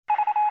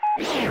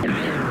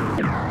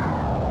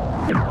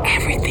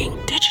Everything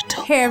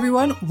Digital. Hey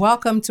everyone,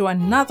 welcome to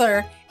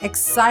another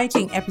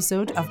exciting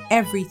episode of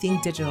Everything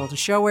Digital, the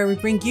show where we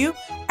bring you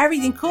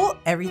everything cool,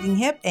 everything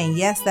hip, and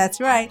yes, that's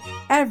right,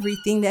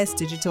 everything that's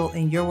digital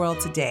in your world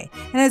today.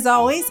 And as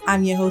always,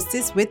 I'm your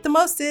hostess with the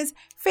mostest,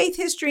 Faith,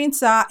 History, and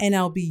Sa, and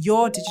I'll be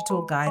your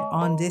digital guide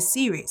on this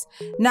series.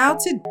 Now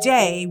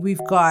today, we've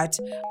got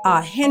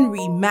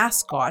Henry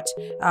Mascot.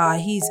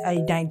 He's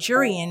a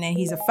Nigerian and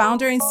he's a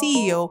founder and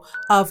CEO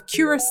of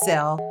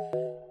Curacel.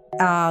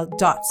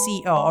 .co.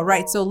 All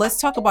right, so let's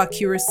talk about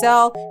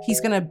Curacel.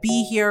 He's gonna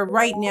be here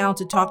right now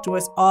to talk to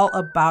us all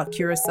about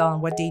Curacel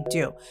and what they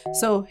do.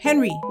 So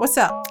Henry, what's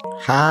up?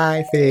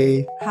 Hi,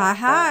 Faye.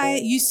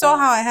 Hi. You saw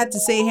how I had to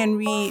say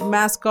Henry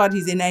Mascot.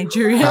 He's a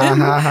Nigerian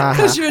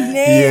because your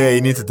name. Yeah,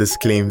 you need to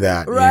disclaim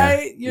that,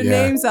 right? Your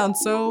name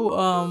sounds so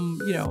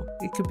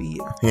it could be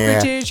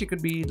British, it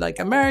could be like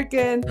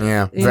American.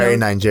 Yeah, very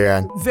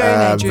Nigerian. Very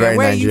Nigerian.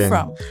 Where Nigerian.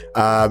 Are you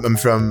from? I'm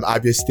from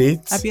Abia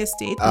State. Abia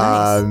State.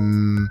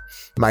 Nice.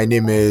 My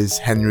name is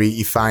Henry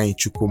Ifeanyi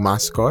Chukwu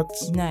Mascot.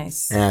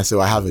 Nice. Yeah, so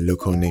I have a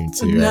local name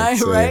too. Nice,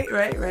 so right.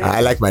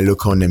 I like my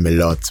local name a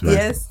lot. But,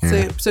 yes.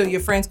 Yeah. So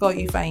your friends call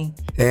you Ifeanyi?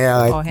 Yeah,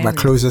 like my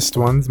closest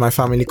ones. My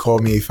family call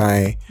me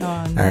Ifeanyi.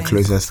 Oh, nice.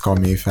 Closest call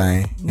me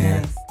Ifeanyi.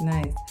 Yeah.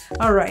 Nice.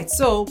 All right.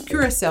 So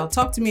Curacel,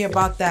 talk to me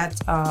about that.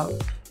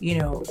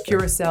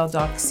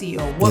 Curacel.co.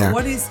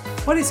 What is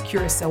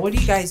Curacel? What do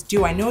you guys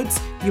do? I know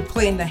you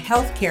play in the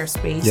healthcare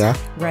space,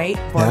 right?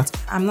 But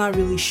I'm not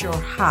really sure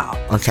how.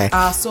 Okay.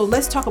 So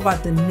let's talk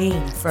about the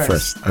name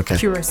first. Okay.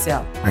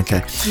 Curacel.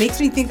 Okay. Makes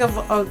me think of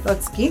a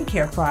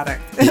skincare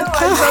product. Something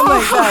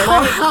like that,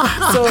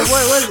 right? So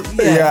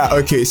what? Yeah.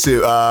 Okay.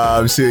 So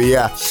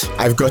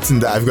I've gotten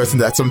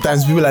that.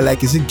 Sometimes people are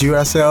like, is it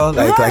Curacel?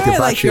 Like a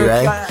battery,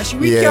 right? Should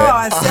we cure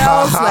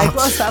ourselves? Like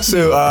what's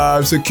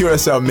happening? So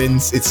Curacel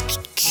means it's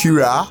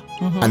Cura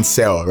and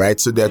cell, right?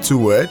 So there are two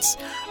words.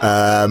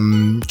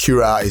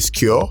 Cura is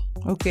cure.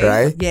 Okay.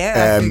 Right?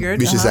 Yeah, I figured.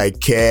 Which is like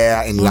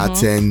care in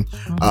Latin.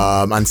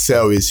 And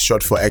cell is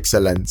short for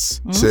excellence.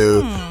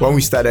 So when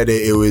we started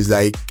it was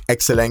like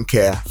excellent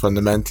care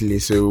fundamentally.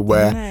 So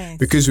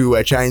because we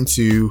were trying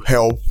to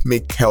help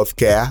make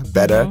healthcare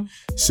better,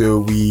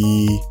 so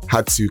we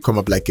had to come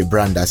up like a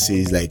brand that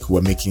says like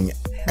we're making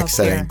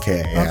excellent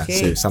care. Yeah.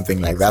 Okay. So something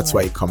like that's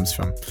where it comes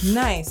from.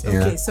 Nice.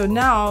 Yeah. Okay. So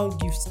now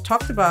you've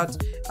talked about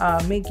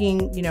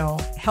making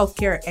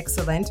healthcare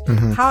excellent.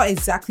 How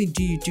exactly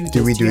do you do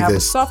this? Do you have a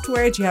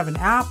software? Do you have an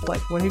app?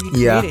 Like what have you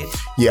created?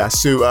 Yeah.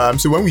 So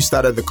when we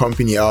started the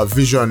company, our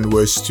vision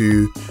was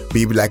to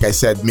be, like I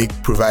said, make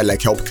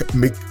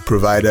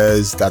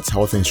providers, that's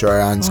health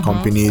insurance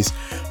companies,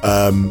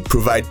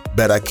 provide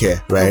better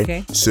care, right?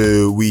 Okay.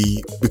 So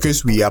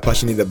because we are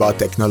passionate about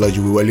technology,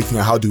 we were looking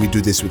at how do we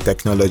do this with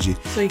technology.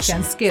 So you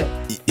can scale.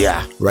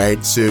 Yeah,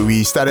 right. So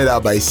we started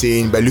out by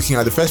looking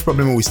at the first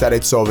problem we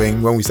started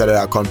solving when we started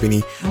our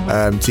company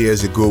 2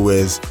 years ago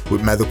was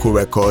with medical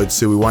records.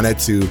 So we wanted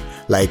to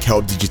like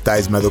help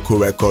digitize medical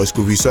records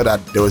because we saw that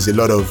there was a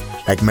lot of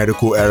like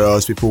medical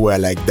errors. People were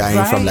like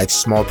dying from like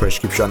small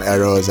prescription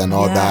errors and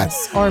all that.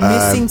 Or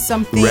missing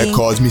something.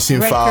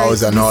 Missing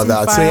files and all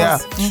that. So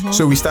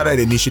so we started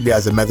initially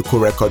as a medical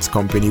records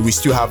company. We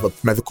still have a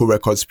medical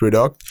records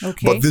product.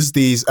 Okay. But these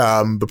days,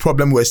 the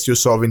problem we're still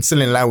solving,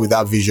 still in line with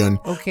that vision.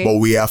 Okay. But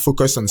we are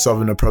focused on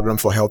solving a problem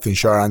for health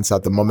insurance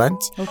at the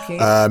moment. Okay.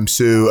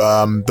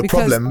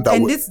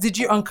 Did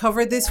you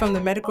uncover this from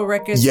the medical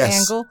records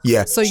angle?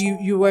 Yeah. So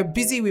you were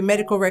busy with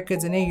medical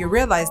records and then you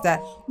realized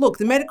that, look,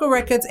 the medical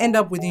records end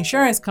up with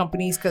insurance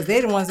companies because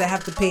they're the ones that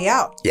have to pay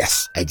out.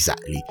 Yes,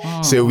 exactly.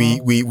 So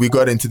we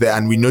got into that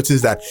and we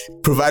noticed that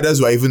providers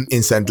were even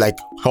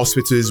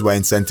hospitals were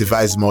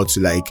incentivized more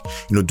to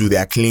do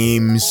their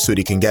claims so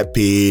they can get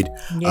paid.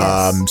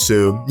 Yes.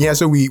 So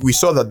we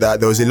saw that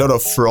there was a lot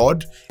of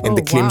fraud in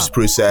the claims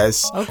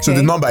process. Okay. So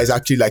the number is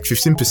actually like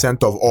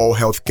 15% of all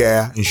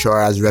healthcare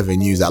insurers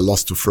revenues are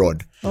lost to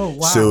fraud. Oh,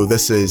 wow. So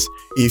this is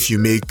if you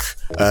make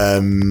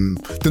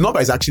the number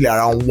is actually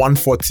around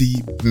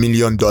 $140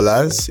 million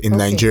in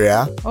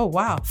Nigeria. Oh,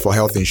 wow. For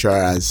health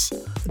insurers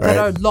that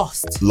are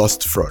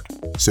lost fraud.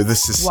 So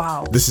this is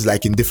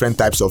like in different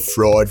types of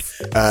fraud.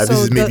 So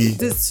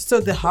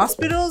the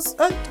hospitals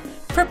are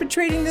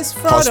perpetrating this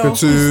fraud.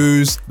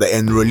 Hospitals, the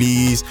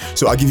enrollees.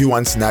 So I'll give you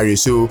one scenario.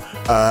 So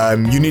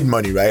you need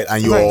money, right?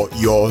 And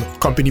your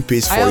company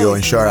pays for your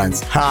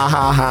insurance.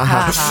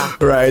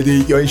 Right?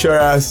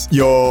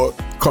 Your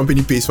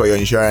company pays for your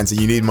insurance and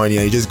you need money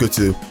and you just go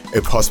to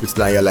a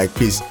hospital and you're like,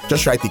 please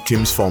just write the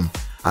claims form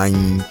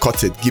and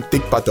cut it.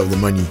 Take part of the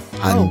money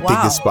and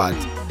take this part.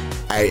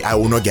 I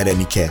will not get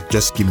any care.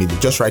 Just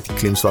write the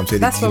claims form.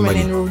 That's from an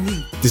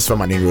enrollee. This is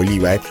from an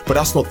enrollee, right? But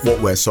that's not what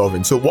we're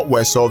solving. So what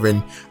we're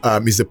solving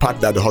is the part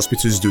that the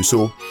hospitals do.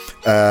 So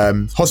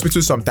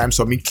hospitals sometimes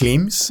submit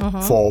claims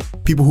for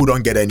people who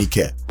don't get any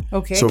care.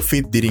 Okay. So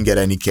Faith didn't get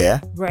any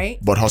care. Right.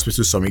 But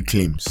hospitals submit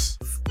claims.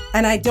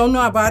 And I don't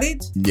know about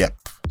it? Yep.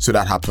 So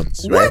that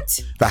happens, right? What?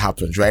 That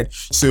happens, right?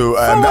 So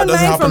that doesn't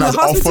happen from as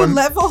the hospital often.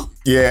 level?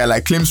 Yeah,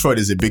 like claims fraud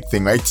is a big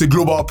thing, right? It's a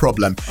global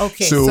problem.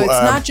 Okay, so it's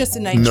not just a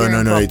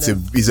Nigerian No.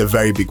 problem. It's a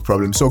very big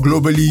problem. So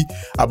globally,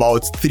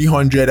 about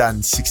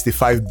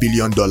 $365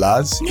 billion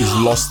is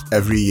lost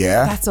every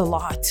year That's a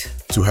lot.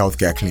 to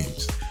healthcare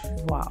claims.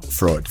 Wow.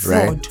 Fraud,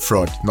 right?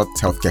 Fraud, not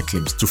healthcare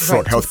claims, to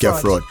fraud, Right, to healthcare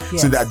fraud.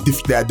 Yes. So there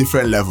are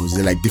different levels.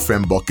 They're like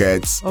different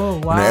buckets. Oh,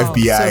 wow.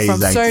 FBI so from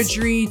is like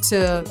surgery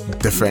to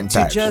different to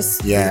types.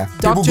 just People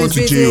doctor's go to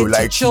visit, jail, to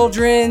like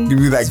children. give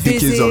you like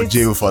decades of visits.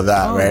 jail for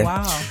that, Oh, right?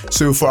 wow.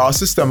 So for our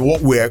system,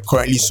 what we're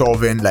currently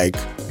solving, like,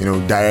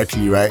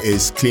 directly, right,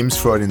 is claims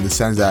fraud in the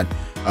sense that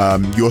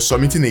you're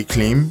submitting a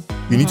claim.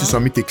 You need to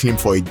submit a claim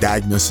for a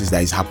diagnosis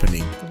that is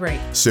happening. Right.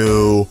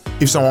 So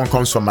if someone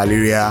comes for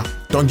malaria,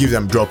 don't give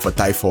them drug for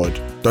typhoid.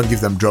 Don't give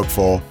them drug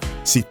for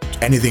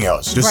anything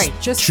else. Just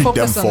treat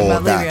them focus on for the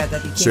malaria that.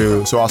 that it came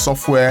from. So our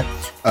software,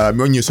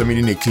 when you're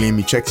submitting a claim,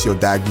 it checks your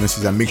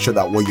diagnosis and makes sure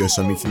that what you're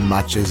submitting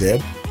matches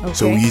it. Okay.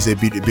 So we use a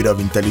bit of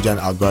intelligent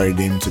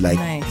algorithm to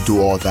Nice.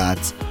 do all that.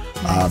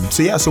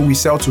 So we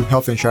sell to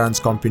health insurance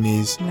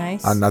companies.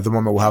 Nice. And at the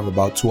moment we have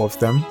about 2 of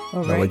them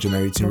All that we're right.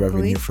 generating Locally.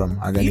 revenue from,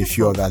 and then a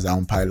few others are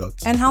on pilot.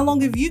 And how long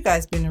have you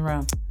guys been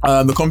around?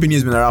 The company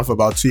has been around for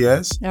about 2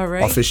 years. All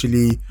right.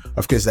 Officially,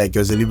 of course, like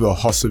there was a little bit of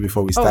hustle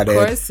before we started.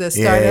 Of course, the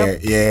startup.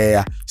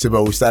 Yeah. So,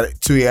 but we started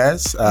 2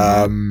 years.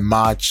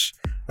 March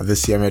of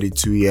this year, maybe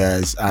 2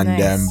 years, and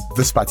Nice.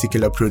 this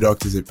particular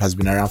product has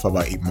been around for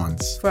about 8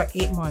 months. For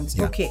 8 months.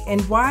 Yeah. Okay.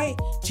 And why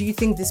do you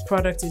think this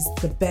product is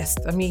the best?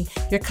 I mean,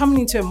 you're coming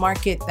into a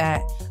market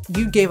that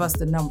you gave us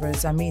the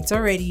numbers. I mean,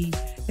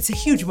 it's a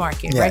huge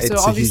market, Yeah, right? it's So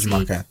a obviously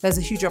huge market. there's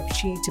a huge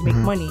opportunity to make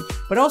money,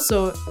 but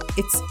also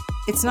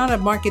it's not a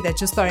market that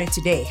just started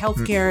today.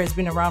 Healthcare has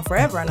been around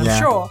forever, and I'm Yeah.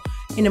 sure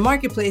in the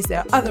marketplace there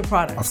are other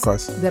products, Of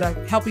course. that are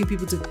helping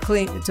people to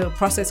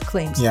process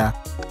claims. Yeah.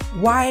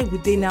 Why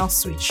would they now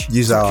switch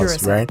Use to ours,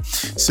 Curacel? right?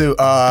 So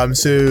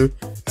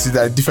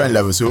there are different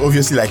levels. So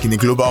obviously, like in the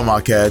global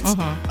market,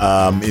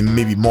 in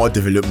maybe more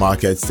developed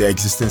markets, there are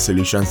existing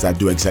solutions that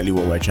do exactly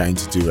what we're trying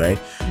to do, right?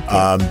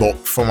 But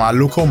from our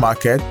local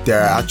market,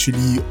 there are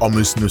actually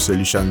almost no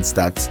solutions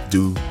that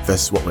do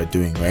this what we're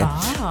doing,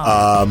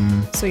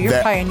 right? So you're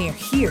there- pioneer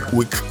here.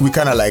 We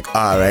kind of like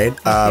are, right?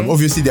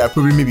 Obviously, there are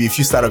probably maybe a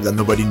few startups that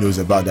nobody knows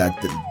about that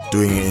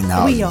doing it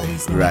in-house. We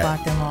always know right?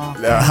 about them all.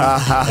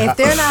 If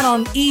they're not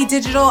on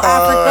Digital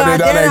Africa, they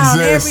don't they're not on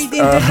exist.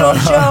 Everything Digital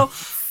Show.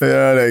 They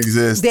don't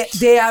exist.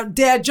 They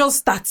are just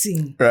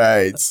starting.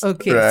 Right.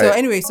 Okay. Right. So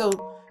anyway,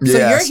 so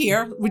Yes. you're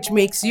here, which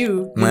makes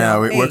you. Yeah,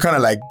 we're hey, kind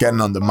of like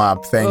getting on the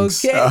map.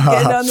 Thanks. okay.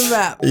 Get on the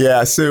map.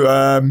 Yeah,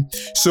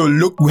 so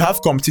look, we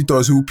have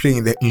competitors who play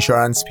in the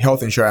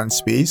health insurance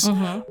space.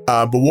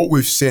 But what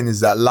we've seen is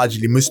that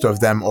largely most of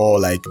them all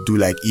like do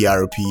like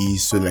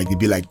ERPs, so like it'd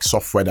be like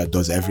software that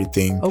does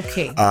everything.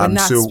 Okay, but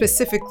not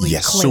specifically.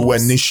 Yes, claims. so we're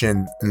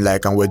niching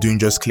and we're doing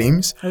just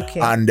claims. Okay.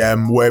 And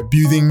we're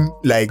building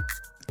like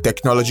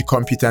technology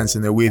competence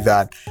in a way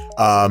that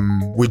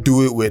we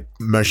do it with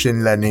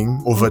machine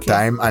learning over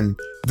time, and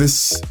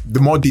the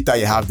more data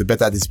you have, the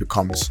better this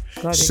becomes.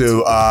 Got it.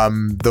 So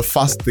the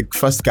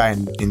first guy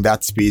in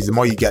that space, the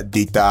more you get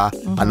data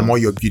and the more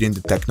you're building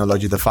the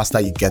technology, the faster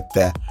you get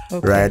there,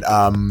 right?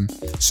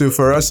 So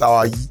for us,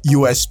 our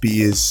USP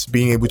is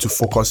being able to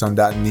focus on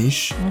that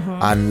niche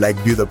and like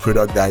build a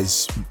product that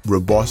is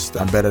robust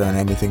and better than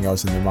anything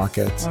else in the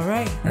market. All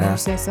right. Yeah. You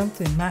said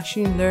something.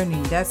 Machine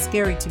learning. That's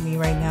scary to me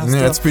right now. Yeah,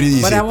 still. it's pretty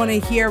easy. But I want to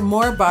hear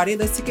more about it.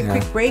 Let's take a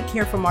quick break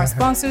here from our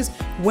sponsors.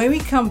 When we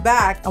come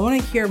back, I want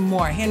to hear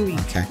more. Henry,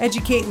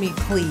 educate me,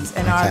 please,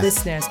 and our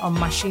listeners on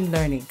machine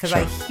learning, because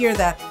I hear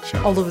that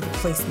all over the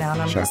place now,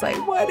 and I'm just like,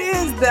 what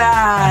is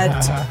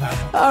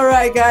that? All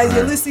right, guys,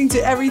 you're listening to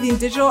Everything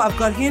Digital. I've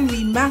got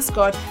Henry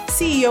Mascot,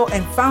 CEO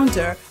and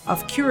founder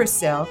of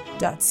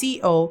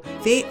Curacel.co.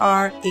 They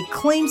are a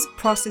claims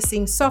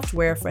processing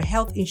software for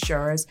health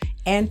insurers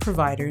and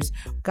providers.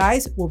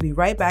 Guys, we'll be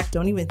right back.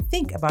 Don't even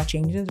think about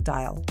changing the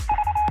dial.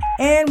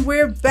 And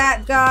we're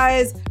back,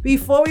 guys.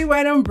 Before we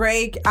went on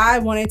break, I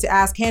wanted to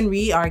ask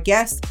Henry, our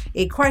guest,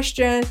 a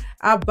question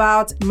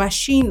about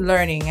machine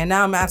learning. And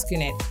now I'm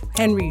asking it.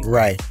 Henry,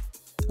 Right.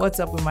 what's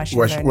up with machine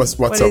learning? What's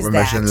What up is with that?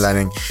 machine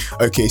learning?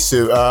 Okay,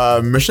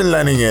 so machine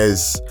learning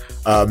is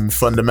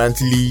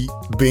fundamentally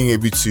being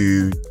able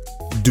to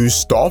do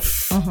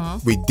stuff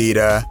with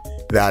data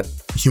that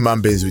human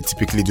beings would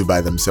typically do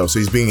by themselves. So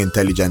it's being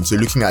intelligent. So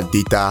looking at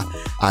data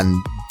and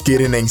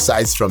getting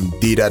insights from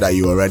data that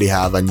you already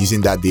have and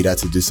using that data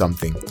to do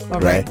something,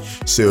 right?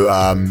 So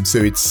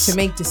it's To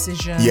make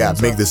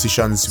decisions. make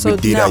decisions with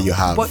data now, you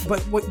have.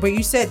 But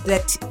you said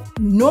that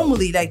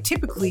normally, like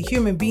typically,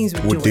 human beings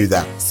would do it.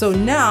 that. So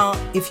now,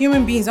 if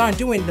human beings aren't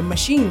doing it, the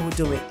machine will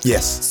do it.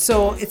 Yes.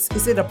 So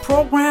is it a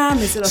program?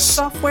 Is it a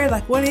software?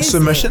 Like what is So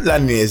it? machine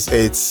learning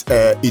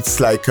it's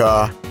like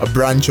a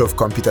branch of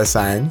computer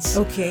science.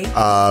 Okay.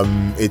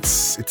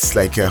 It's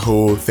like a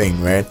whole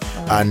thing, right?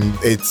 And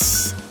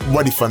it's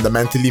what it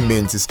fundamentally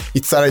means is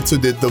it started. So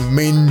the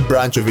main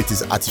branch of it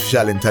is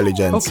artificial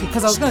intelligence. Okay,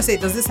 because I was going to say,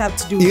 does this have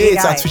to do with AI? Yeah,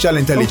 it's artificial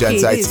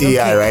intelligence. Okay, It's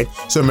AI, right?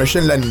 So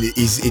machine learning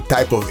is a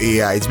type of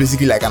AI. It's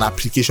basically like an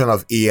application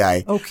of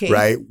AI,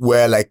 right?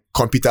 Where like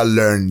computer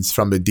learns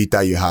from the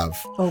data you have.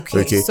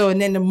 Okay. So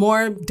and then the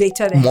more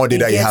data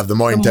you have, the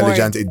more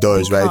intelligent it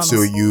does, right?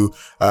 So you,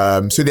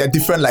 so there are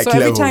different like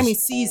levels. So every time it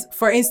sees,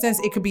 for instance,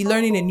 it could be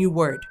learning a new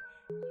word.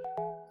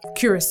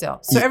 Curacel.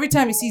 So every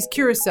time it sees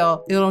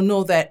Curacel, it'll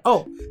know that,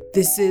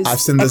 this is I've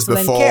seen this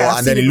before,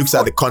 and then it looks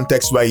at the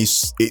context where you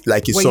saw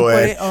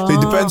it. So it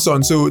depends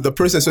on the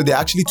process. So there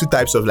are actually two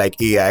types of like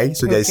AI.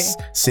 So there's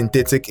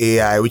synthetic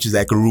AI, which is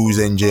like a rules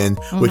engine,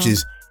 which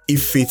is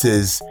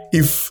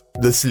if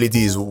this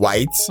lady is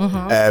white, there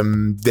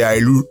are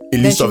a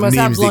list of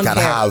names they can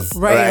have,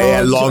 right?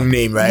 A long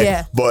name, right?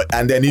 Yeah.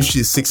 And then if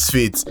she's 6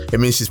 feet, it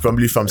means she's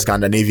probably from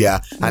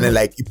Scandinavia, and then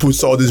like it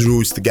puts all these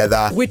rules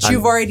together, which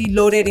you've already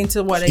loaded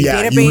into what a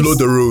database. You load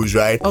the rules,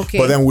 right? Okay.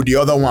 But then with the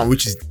other one,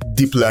 which is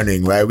deep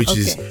learning, right? Which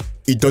is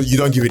you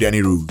don't give it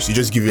any rules. You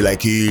just give it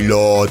like a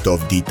lot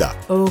of data.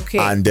 Okay.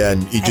 And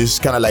then it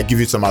just kind of like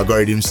give it some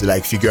algorithms to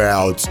like figure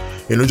out,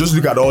 just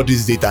look at all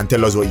this data and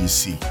tell us what you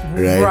see,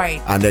 right?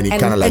 Right. And then it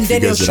kind of like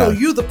figures it out. And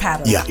then it'll show you the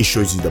pattern. Yeah, it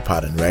shows you the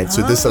pattern, right?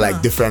 So this are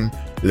like different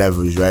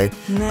levels, right?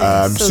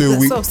 Nice.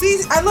 So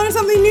see, I learned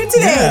something new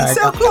today. Yeah,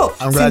 so cool.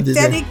 I'm glad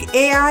Synthetic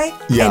AI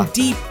and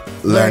deep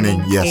learning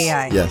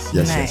AI. Yes.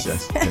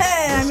 Nice.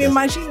 I'm a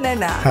machine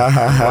learner.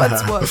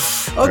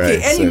 What's okay,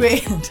 right,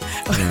 anyway,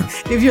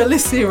 if you're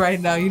listening right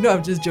now,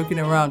 I'm just joking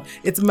around.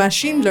 It's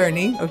machine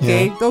learning,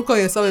 okay? Yeah. Don't call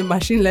yourself a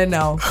machine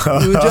learner.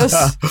 You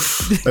just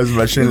that's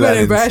machine learning.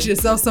 You're embarrass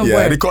yourself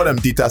somewhere. Yeah, they call them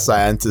data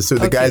scientists. So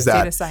the guys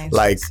that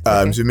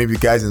so maybe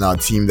guys in our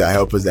team that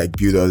help us like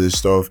build all this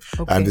stuff.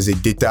 There's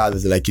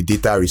like a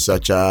data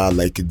researcher,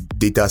 like a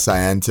data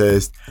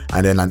scientist,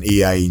 and then an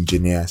AI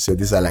engineer. So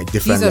these are like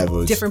different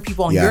levels. Different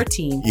people on your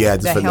team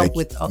that help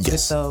with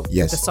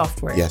the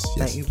software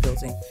that you're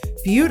building.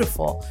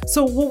 Beautiful.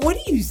 So what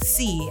do you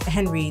see,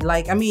 Henry?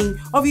 Like, I mean,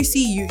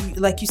 obviously, you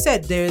like you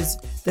said, there's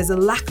a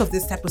lack of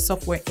this type of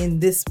software in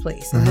this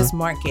place, in this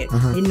market,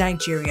 in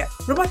Nigeria.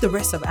 What about the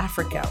rest of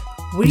Africa?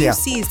 What do you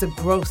see is the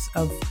growth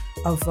of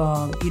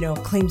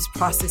claims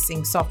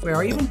processing software,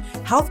 or even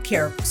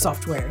healthcare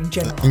software in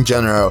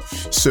general?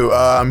 So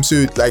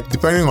like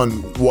depending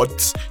on for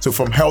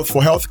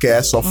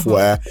healthcare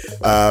software,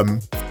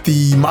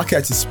 the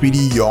market is pretty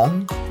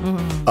young.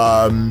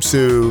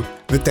 So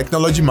the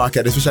technology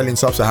market, especially in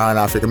sub-Saharan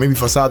Africa, maybe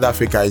for South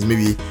Africa, is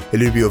maybe a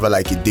little bit over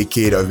like a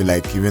decade, or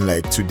even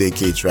like 2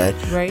 decades, right?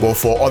 But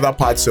for other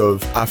parts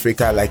of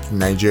Africa, like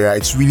Nigeria,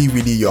 it's really,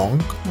 really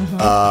young.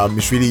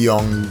 It's really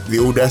young. The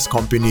oldest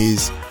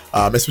companies,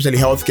 especially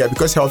healthcare,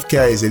 because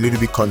healthcare is a little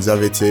bit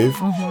conservative.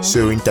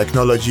 So in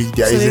technology,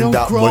 there isn't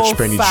that much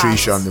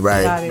penetration,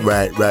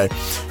 right.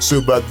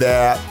 So, but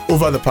there,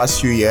 over the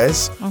past few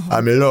years,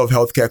 a lot of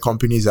healthcare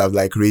companies have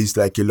like raised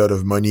like a lot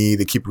of money.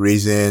 They keep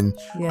raising.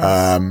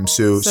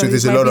 So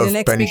there's a lot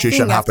of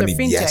penetration happening.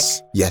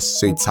 Yes.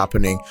 So it's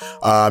happening.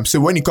 So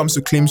when it comes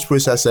to claims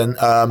processing,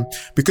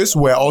 because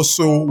we're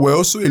also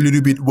a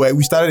little bit where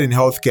we started in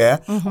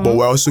healthcare, but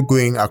we're also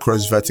going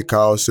across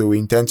vertical. So we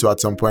intend to at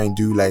some point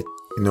do like,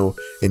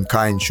 in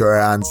car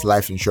insurance,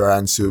 life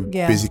insurance, so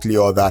basically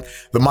all that.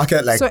 The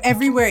market, like, so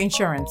everywhere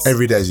insurance.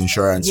 Every day is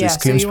insurance. So it's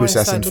claims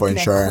processing for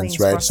insurance,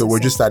 right? So we're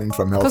just starting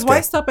from healthcare. Because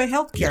why stop at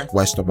healthcare? Yeah,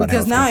 why stop at healthcare?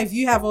 Because now if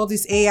you have all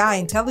this AI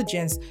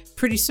intelligence,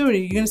 pretty soon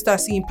you're going to start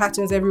seeing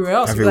patterns everywhere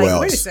else. You're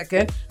like, wait a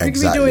second, we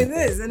could be doing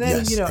this. And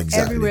then,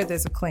 everywhere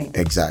there's a claim.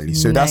 Exactly.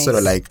 So that's sort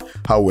of like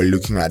how we're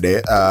looking at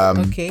it.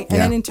 Okay. And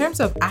then in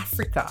terms of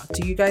Africa,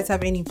 do you guys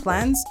have any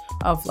plans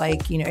of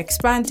like,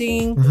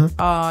 expanding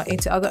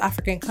into other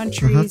African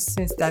countries,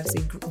 since that's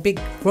a big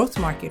growth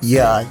market?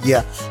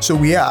 Yeah. So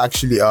we are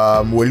actually,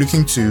 we're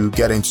looking to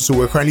get into, so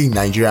we're currently in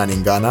Nigeria and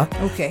in Ghana.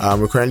 Okay.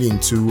 We're currently in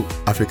 2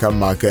 African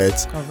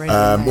markets.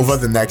 Nice. Over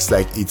the next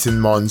like 18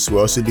 months, we're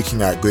also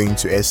looking at going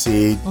to SA,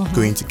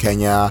 going to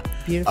Kenya.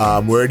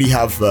 Beautiful. We already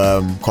have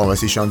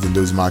conversations in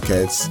those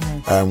markets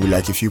with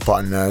like a few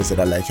partners that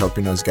are like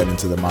helping us get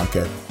into the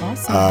market.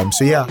 Awesome.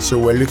 So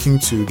we're looking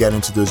to get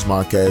into those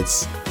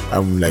markets.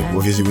 Like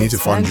obviously we need to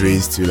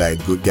fundraise to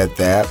like go get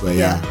there, but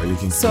we're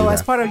looking to so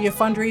as part of your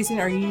fundraising,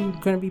 are you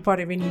going to be part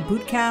of any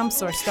boot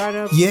camps or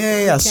startups?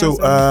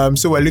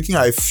 So we're looking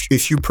at a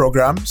few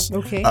programs.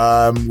 Okay.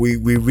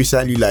 We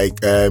recently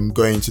like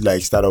going to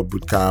like startup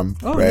boot camp.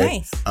 Oh,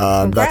 right?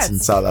 Nice. That's in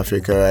South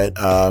Africa,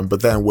 right?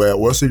 But then we're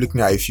also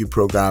looking at a few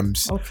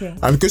programs. Okay.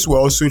 And because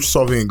we're also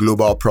solving a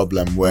global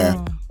problem, we're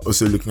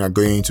also looking at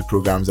going into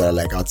programs that are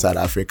like outside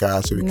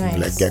Africa, so we can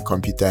like get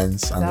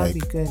competence and that'd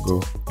like be good.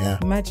 go. Yeah.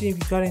 Imagine if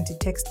you got into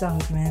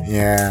textiles, man.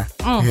 Yeah.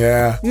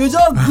 You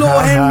just blow,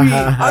 Henry.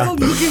 I was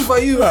looking for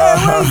you. Hey,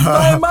 where's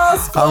my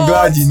mask? I'm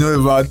glad you know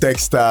about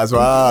textiles.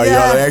 Wow.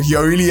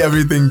 You're really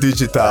everything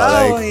digital.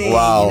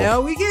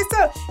 Wow. We get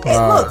stuff. Hey,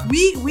 look,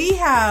 we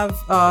have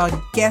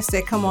guests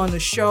that come on the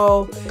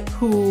show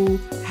who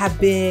have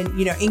been,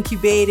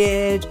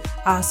 incubated.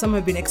 Some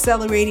have been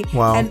accelerating.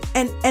 Wow.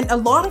 And a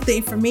lot of the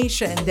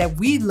information technology that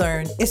we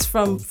learn is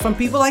from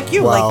people like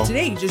you. Wow. Like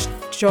today, you just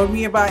showed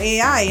me about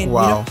AI, and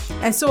Wow.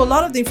 and so a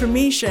lot of the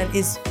information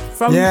is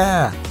from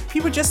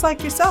people just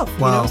like yourself.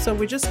 Wow. So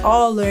we're just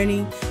all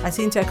learning at the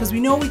same time, because we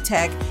know with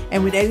tech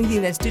and with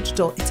anything that's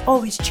digital, it's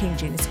always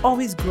changing, it's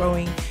always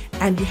growing,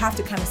 and you have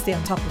to kind of stay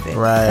on top of it.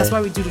 Right. That's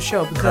why we do the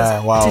show,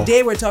 because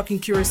today we're talking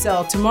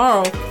Curacel.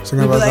 Tomorrow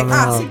we'll be like,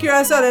 see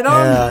Curacel, they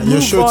don't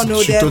move should, on.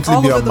 should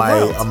totally be on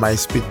on my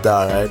speed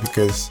dial, right?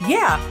 Because we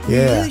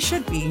really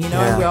should be.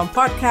 We're on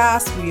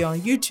podcasts, we're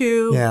on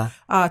YouTube,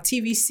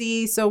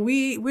 TVC. So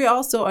we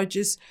also are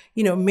just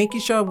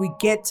making sure we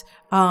get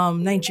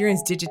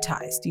Nigerians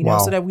digitized,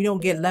 so that we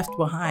don't get left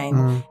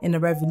behind in the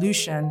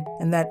revolution,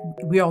 and that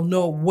we all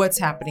know what's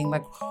happening.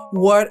 Like,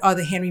 what are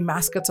the Henry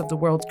mascots of the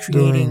world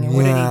creating, and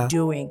what are they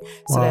doing,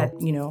 so that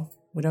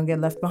we don't get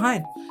left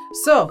behind.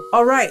 So,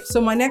 all right.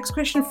 So my next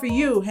question for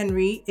you,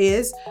 Henry,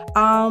 is,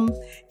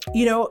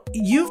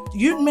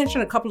 you've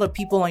mentioned a couple of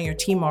people on your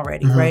team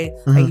already, right?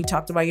 Like you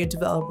talked about your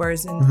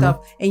developers and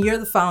stuff, and you're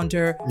the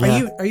founder.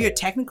 Are you a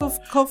technical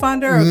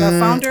co-founder or the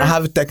founder? I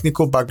have a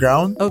technical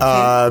background.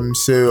 Okay.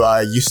 So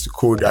I used to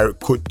code. I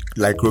code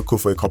like local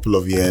for a couple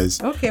of years.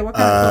 Okay. What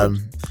kind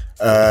of code?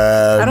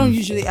 I don't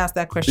usually ask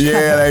that question.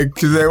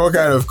 What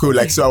kind of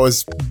code? So I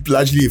was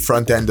largely a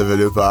front-end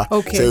developer.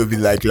 Okay. So it would be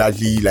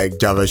largely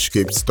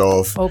JavaScript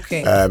stuff.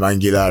 Okay.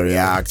 Angular,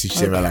 React,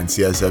 HTML, and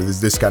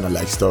CSS. This kind of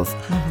stuff.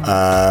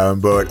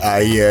 But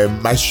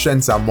my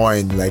strengths are more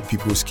in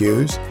people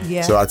skills.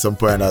 Yeah. So at some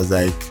point I was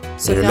like,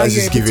 let's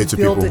just give it to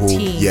people who.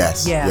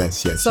 Yes.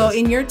 So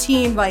in your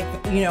team,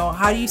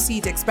 how do you see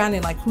it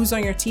expanding? Who's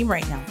on your team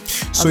right now?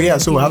 So we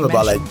have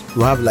about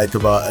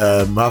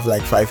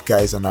 5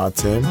 guys on our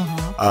team.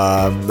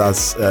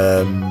 That's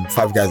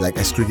 5 guys,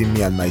 excluding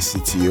me and my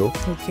CTO.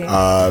 Okay.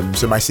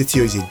 So my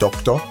CTO is a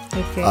doctor.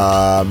 Okay.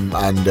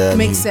 And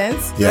makes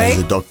sense. Yeah, right?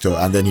 he's a doctor,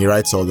 and then he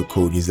writes all the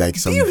code. He's some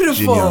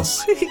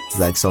genius.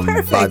 He's some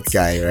bad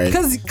guy, right?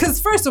 Because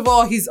first of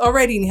all, he's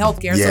already in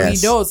healthcare, so he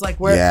knows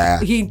where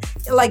he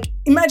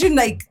imagine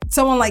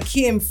someone like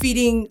him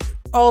feeding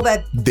all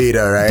that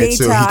data, right?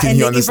 So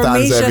he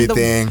understands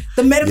everything.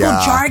 The medical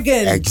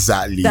jargon,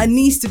 exactly, that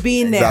needs to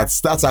be in there.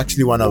 That's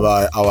actually one of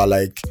our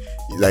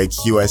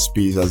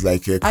USPs as a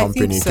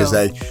company, because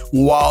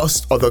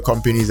whilst other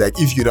companies,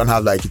 if you don't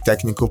have a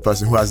technical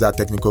person who has that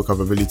technical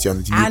capability on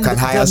the team, you can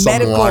hire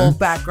someone.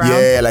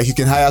 Background. You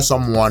can hire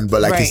someone,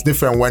 but it's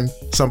different when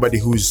somebody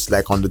who's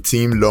on the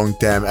team long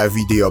term,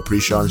 everyday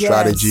operation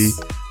strategy,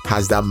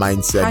 has that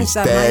mindset, his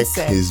tech,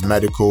 his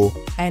medical,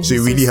 and so it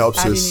really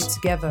helps us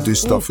do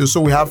stuff.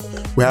 So we have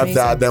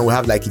that. Then we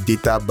have a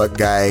data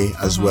guy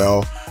as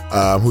well,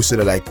 who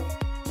sort of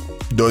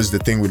does the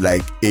thing with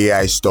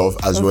AI stuff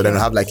as well. Then I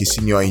have a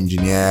senior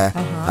engineer,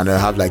 and I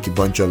have a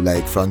bunch of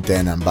front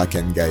end and back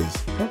end guys.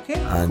 Okay,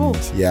 and cool.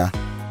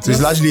 So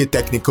it's largely a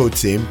technical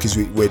team, because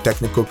we're a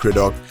technical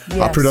product.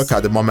 Our product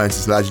at the moment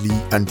is largely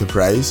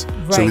enterprise,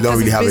 so we don't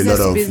really have a lot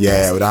of we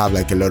don't have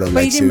a lot of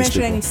But you didn't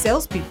mention any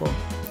salespeople.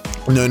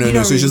 No.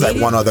 So it's just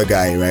one other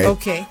guy, right?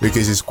 Okay.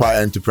 Because it's quite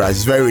enterprise.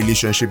 It's very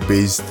relationship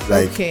based.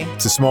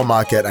 It's a small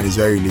market and it's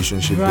very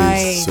relationship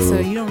based. So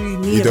you don't really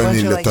need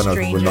a ton of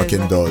people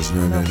knocking doors.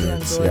 No.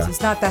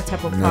 It's not that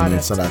type of product. No,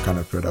 it's not that kind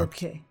of product.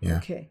 Okay. Yeah.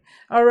 Okay.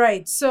 All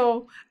right.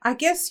 So I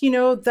guess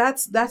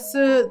that's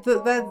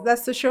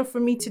the show for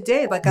me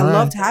today. I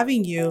loved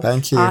having you.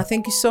 Thank you.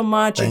 Thank you so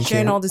much and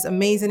sharing all this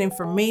amazing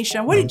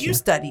information. What did you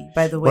study,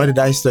 by the way? What did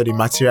I study?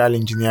 Material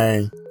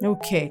engineering.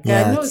 Okay.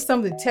 Yeah. I know it's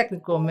something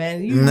technical,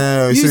 man.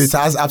 So it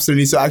has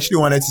absolutely. So I actually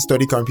wanted to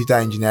study computer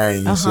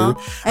engineering.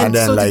 And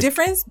then so the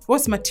difference?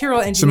 What's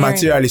material engineering?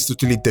 So material is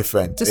totally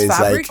different. Just it's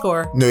fabric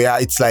or? No,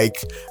 it's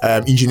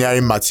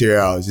engineering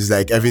materials. It's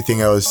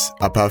everything else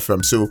apart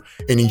from. So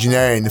in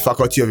engineering, the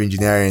faculty of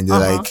engineering,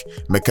 they're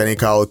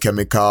mechanical,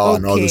 chemical,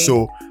 and all this.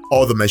 So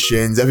all the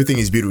machines, everything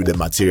is built with the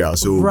material.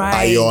 So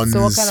ions,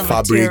 so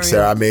fabric,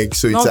 ceramic.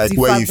 So it's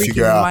where you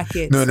figure out.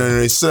 No.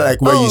 It's sort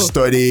of where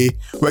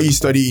you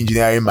study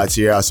engineering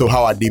material. So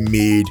how are they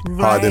made?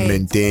 How are they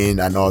maintained?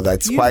 And all that.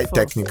 It's quite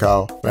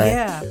technical, right?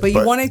 Yeah, but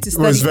you wanted to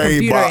study computer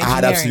engineering. I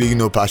had absolutely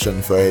no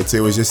passion for it. So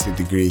it was just a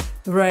degree.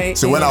 Right.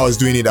 So when I was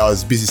doing it, I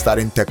was busy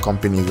starting tech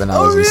companies when I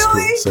was in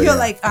school. So you're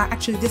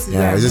actually, this is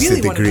where I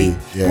really want to be.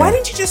 Yeah. Why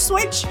didn't you just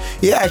switch?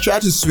 Yeah, I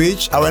tried to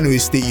switch. I went to a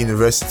state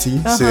university,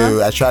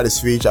 so I tried to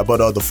switch. I bought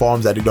all the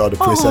forms, I did all the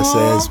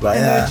processes, but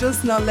they're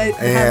just not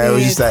letting it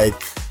was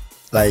just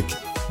like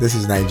this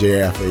is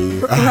Nigeria for you.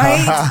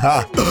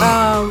 Right?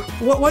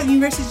 What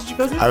university did you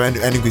go to? I went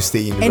to Enugu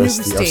State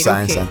University of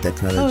Science and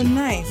Technology. Oh,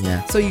 nice.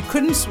 Yeah. So you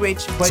couldn't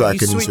switch, but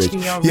you switched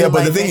in your real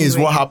but the thing is,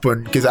 what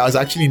happened, because I was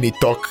actually in a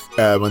talk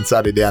on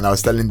Saturday, and I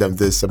was telling them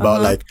this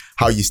about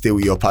how you stay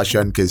with your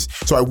passion.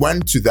 So I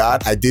went to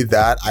that, I did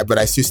that, but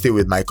I still stay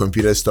with my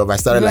computer stuff. I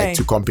started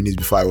 2 companies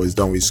before I was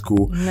done with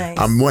school. Nice.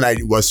 When I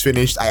was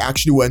finished, I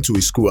actually went to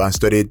a school and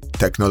studied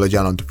technology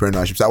and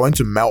entrepreneurship. So I went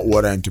to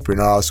Meltwater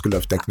Entrepreneurial School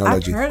of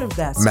Technology. I've heard of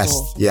that.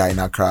 school. Yeah, in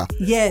Accra.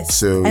 Yes.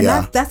 So and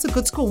yeah, that's a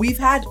good school. We've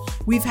had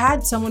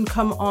someone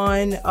come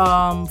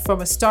on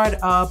from a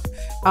startup,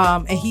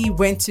 and he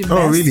went to MEST.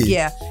 Oh, really?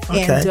 Yeah.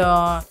 Okay.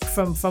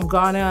 And from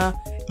Ghana.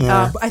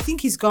 Yeah. I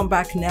think he's gone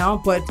back now,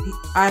 but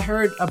I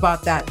heard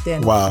about that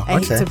then. Wow.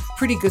 And Okay. it's a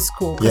pretty good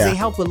school because they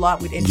help a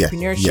lot with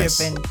entrepreneurship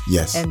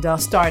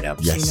and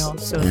startups, you know.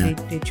 So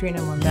they train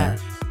them on that.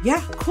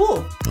 Yeah,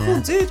 cool. Cool,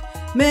 dude.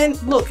 Man,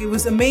 look, it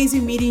was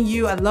amazing meeting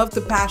you. I love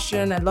the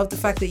passion. I love the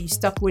fact that you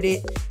stuck with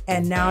it.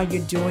 And now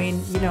you're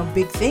doing,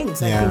 big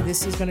things. I think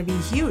this is going to be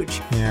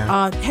huge.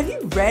 Yeah. Have you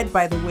read,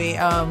 by the way,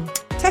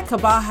 Tech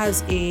Kabah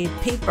has a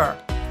paper,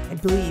 I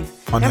believe.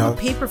 On they have health.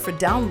 a paper for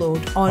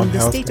download on the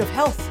state of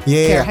health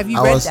Yeah. care. Have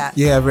you read that?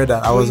 Yeah, I read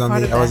that. I Were was you on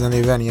part the of I was that? on the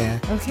event. Yeah.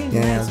 Okay,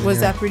 Yeah, nice. yeah, Was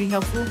yeah. that pretty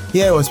helpful?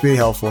 Yeah, it was pretty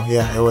helpful.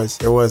 Yeah, it was.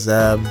 It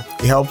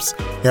helps.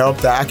 It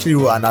helped. I actually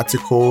wrote an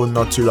article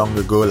not too long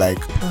ago, like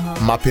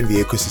mapping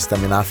the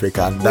ecosystem in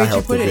Africa, and that Where'd you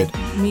helped a put bit.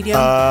 it? Medium?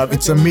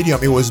 It's a medium.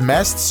 It was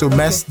MEST. So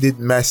MEST did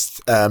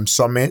MEST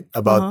summit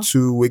about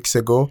 2 weeks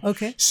ago.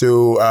 Okay.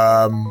 So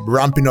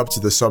ramping up to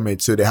the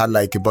summit, so they had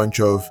like a bunch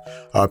of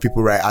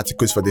people write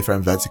articles for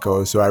different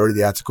verticals. So I wrote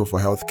the article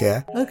for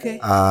healthcare. Okay.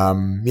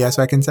 Yeah,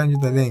 so I can send you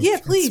the link. Yeah,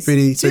 please, It's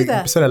pretty. do So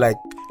that. it sort of like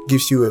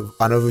gives you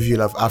an overview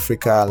of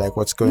Africa, like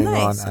what's going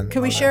Nice. on. And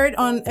Can we all share it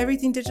on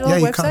Everything Digital Yeah,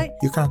 you website? can.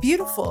 You can.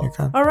 Beautiful. You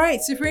can. All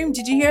right, Supreme,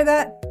 did you hear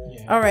that?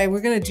 All right,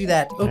 we're going to do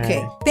that. Okay.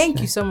 Yeah.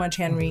 Thank you so much,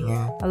 Henry.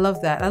 Yeah. I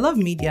love that. I love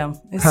Medium.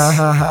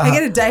 I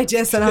get to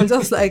digest and I'm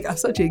just like, I'm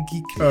such a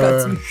geek. It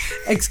got me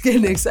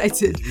getting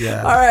excited.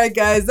 Yeah. All right,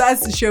 guys,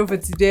 that's the show for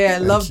today. I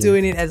love you.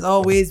 doing it as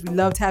always. We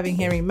loved having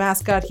Henry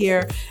Mascot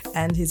here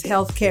and his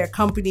healthcare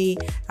company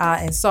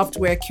and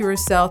software,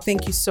 Curacel.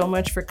 Thank you so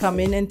much for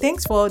coming and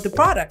thanks for the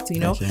product,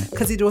 Thank you.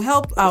 because it will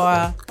help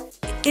us,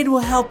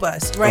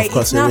 right? Of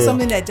course It's it not will.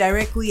 something that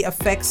directly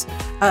affects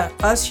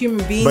us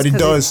human beings. But it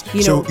 'cause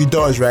does. So it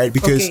does, right?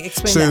 Because Okay,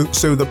 explain that.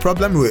 so the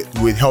problem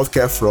with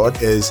healthcare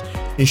fraud is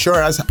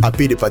insurers are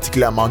paid a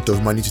particular amount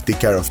of money to take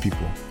care of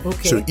people.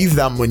 Okay. So if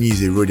that money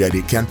is eroded,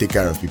 they can't take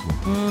care of people.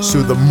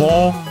 So the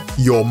more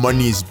your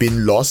money is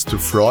being lost to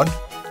fraud,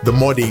 the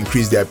more they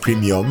increase their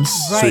premiums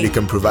so Right. they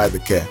can provide the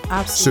care.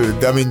 Absolutely. So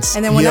that means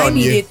And then when year I on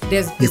need year,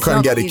 it, you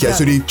can't get the care.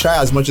 So they they try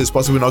as much as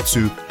possible not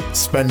to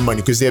spend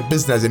money because they're a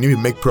business, they need to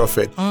make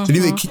profit. So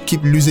if they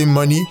keep losing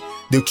money,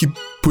 they'll keep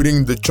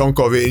putting the chunk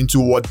of it into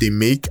what they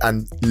make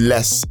and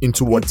less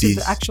into what Into they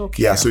the actual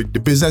care. Yeah, so the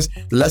business,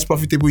 the less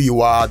profitable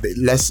you are, the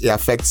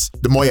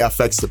more it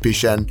affects the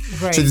patient.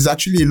 Right. So there's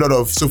actually a lot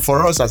of, so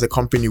for us as a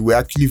company, we're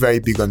actually very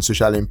big on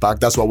social impact.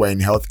 That's why we're in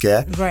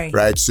healthcare.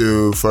 Right.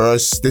 So for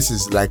us, this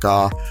is like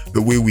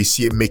the way we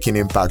see it making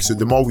impact. So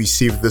the more we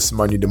save this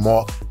money, the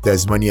more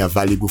there's money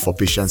available for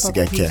patients to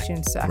get care.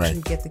 patients to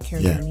actually get the care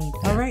Yeah. they need.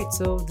 All right,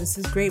 so this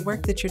is great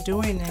work that you're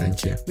doing, and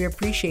Thank you. we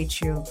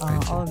appreciate you.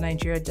 All of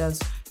Nigeria does,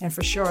 and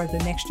for sure the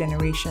next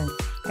generation.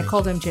 I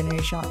call them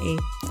Generation A.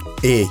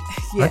 Yeah,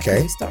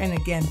 Okay. we're starting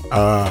again.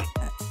 Uh,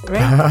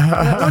 Right?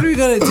 What are we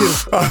gonna do?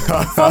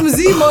 From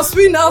Z, must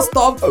we now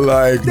stop?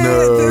 Like,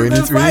 no, we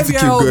need to keep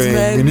going.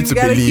 Man. We need to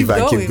gotta believe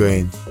and keep going.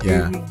 going.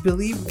 Yeah. We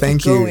believe.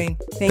 Thank keep you. Going.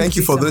 Thank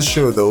you for so this much.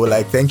 show, though.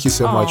 Like, thank you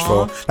so much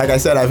for. Aw. Like I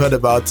said, I've heard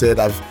about it.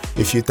 I've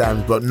a few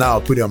times, but now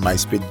I'll put it on my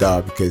speed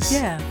dial because.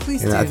 Yeah,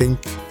 please you know, do. I think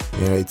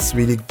it's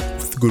really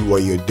good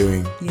what you're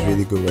doing. Yeah.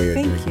 Really good what you're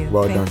doing. Thank you.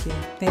 Well Thank done. you.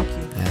 Thank you.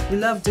 We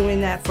love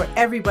doing that for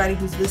everybody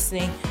who's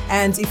listening.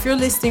 And if you're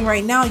listening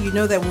right now, you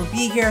know that we'll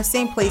be here,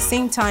 same place,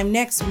 same time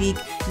next week.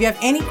 If you have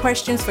any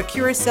questions for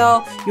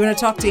Curacel, you want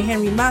to talk to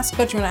Henry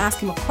Mascot, you want to ask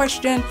him a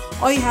question,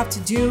 all you have to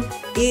do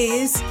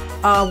is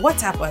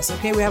WhatsApp us.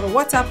 Okay, we have a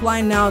WhatsApp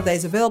line now that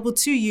is available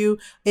to you.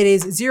 It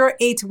is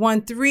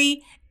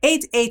 0813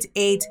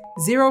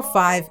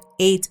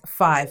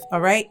 888-0585.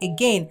 All right.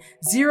 Again,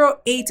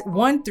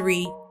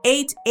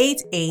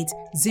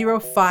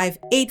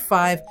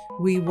 0813-888-0585.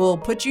 We will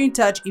put you in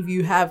touch. If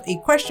you have a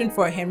question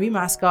for Henry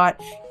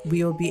Mascot,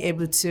 we will be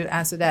able to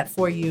answer that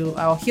for you,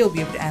 or he'll be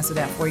able to answer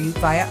that for you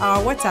via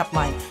our WhatsApp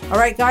line. All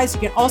right, guys,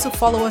 you can also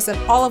follow us on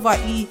all of our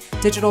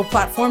e-digital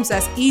platforms.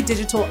 That's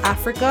eDigital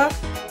Africa.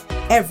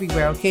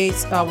 Everywhere, okay?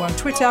 We're on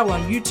Twitter, we're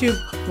on YouTube,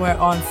 we're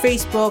on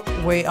Facebook,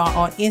 we are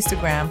on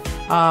Instagram,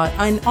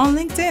 and on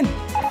LinkedIn.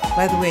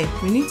 By the way,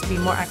 we need to be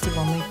more active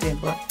on LinkedIn,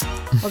 but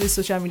all these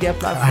social media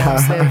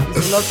platforms,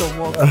 it's a lot of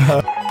work.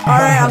 All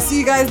right, I'll see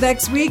you guys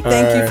next week.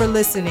 Thank you for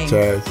listening.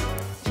 Cheers.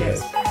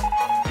 Cheers.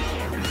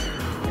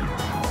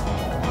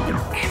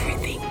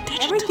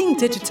 Everything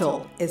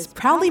Digital is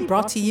proudly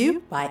brought to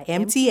you by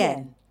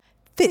MTN.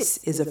 This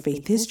is a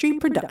Faith History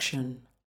production.